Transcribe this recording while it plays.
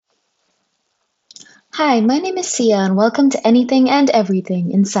Hi, my name is Sia, and welcome to Anything and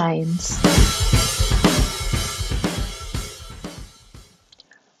Everything in Science.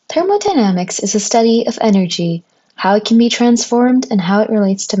 Thermodynamics is a study of energy, how it can be transformed, and how it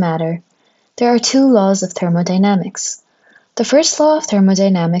relates to matter. There are two laws of thermodynamics. The first law of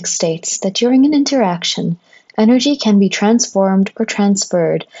thermodynamics states that during an interaction, energy can be transformed or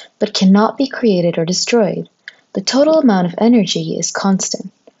transferred, but cannot be created or destroyed. The total amount of energy is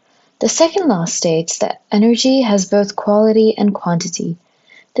constant. The second law states that energy has both quality and quantity.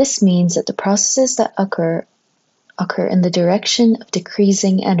 This means that the processes that occur in the direction of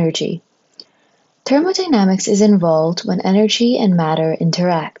decreasing energy. Thermodynamics is involved when energy and matter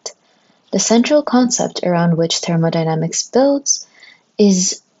interact. The central concept around which thermodynamics builds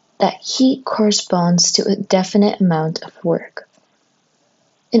is that heat corresponds to a definite amount of work.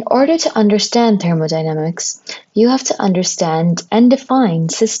 In order to understand thermodynamics, you have to understand and define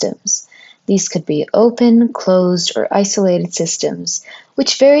systems. These could be open, closed, or isolated systems,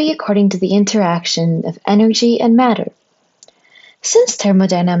 which vary according to the interaction of energy and matter. Since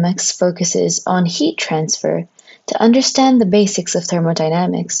thermodynamics focuses on heat transfer, to understand the basics of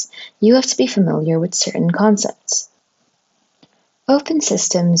thermodynamics, you have to be familiar with certain concepts. Open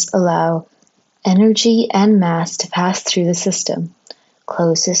systems allow energy and mass to pass through the system.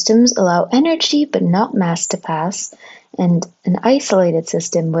 Closed systems allow energy but not mass to pass, and an isolated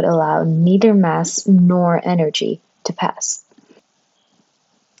system would allow neither mass nor energy to pass.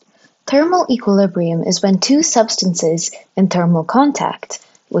 Thermal equilibrium is when two substances in thermal contact,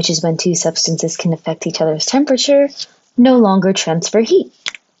 which is when two substances can affect each other's temperature, no longer transfer heat.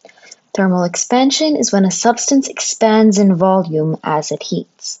 Thermal expansion is when a substance expands in volume as it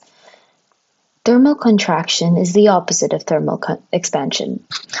heats. Thermal contraction is the opposite of thermal expansion,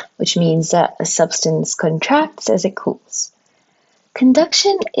 which means that a substance contracts as it cools.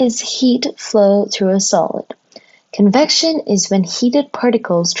 Conduction is heat flow through a solid. Convection is when heated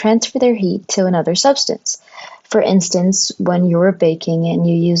particles transfer their heat to another substance. For instance, when you're baking and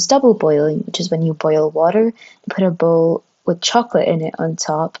you use double boiling, which is when you boil water and put a bowl with chocolate in it on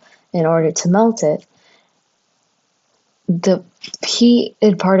top in order to melt it, the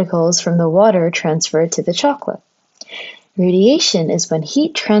heated particles from the water transfer to the chocolate. Radiation is when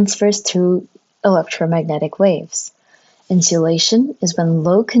heat transfers through electromagnetic waves. Insulation is when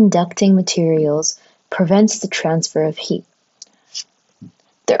low conducting materials prevents the transfer of heat.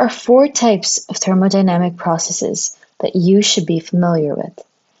 There are 4 types of thermodynamic processes that you should be familiar with.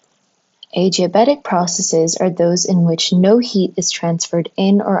 Adiabatic processes are those in which no heat is transferred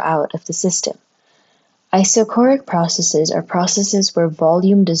in or out of the system. Isochoric processes are processes where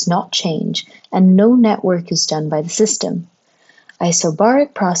volume does not change and no net work is done by the system.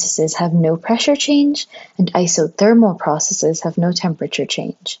 Isobaric processes have no pressure change, and isothermal processes have no temperature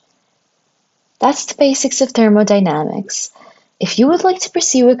change. That's the basics of thermodynamics. If you would like to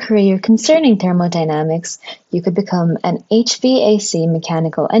pursue a career concerning thermodynamics, you could become an HVAC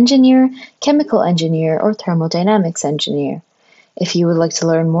mechanical engineer, chemical engineer, or thermodynamics engineer. If you would like to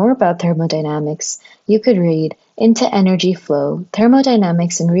learn more about thermodynamics, you could read Into Energy Flow,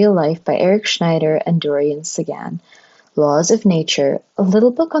 Thermodynamics in Real Life by Eric Schneider and Dorian Sagan, Laws of Nature, a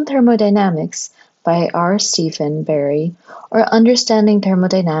little book on thermodynamics by R. Stephen Barry, or Understanding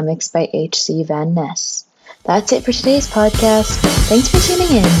Thermodynamics by H.C. Van Ness. That's it for today's podcast. Thanks for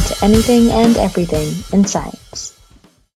tuning in to Anything and Everything in Science.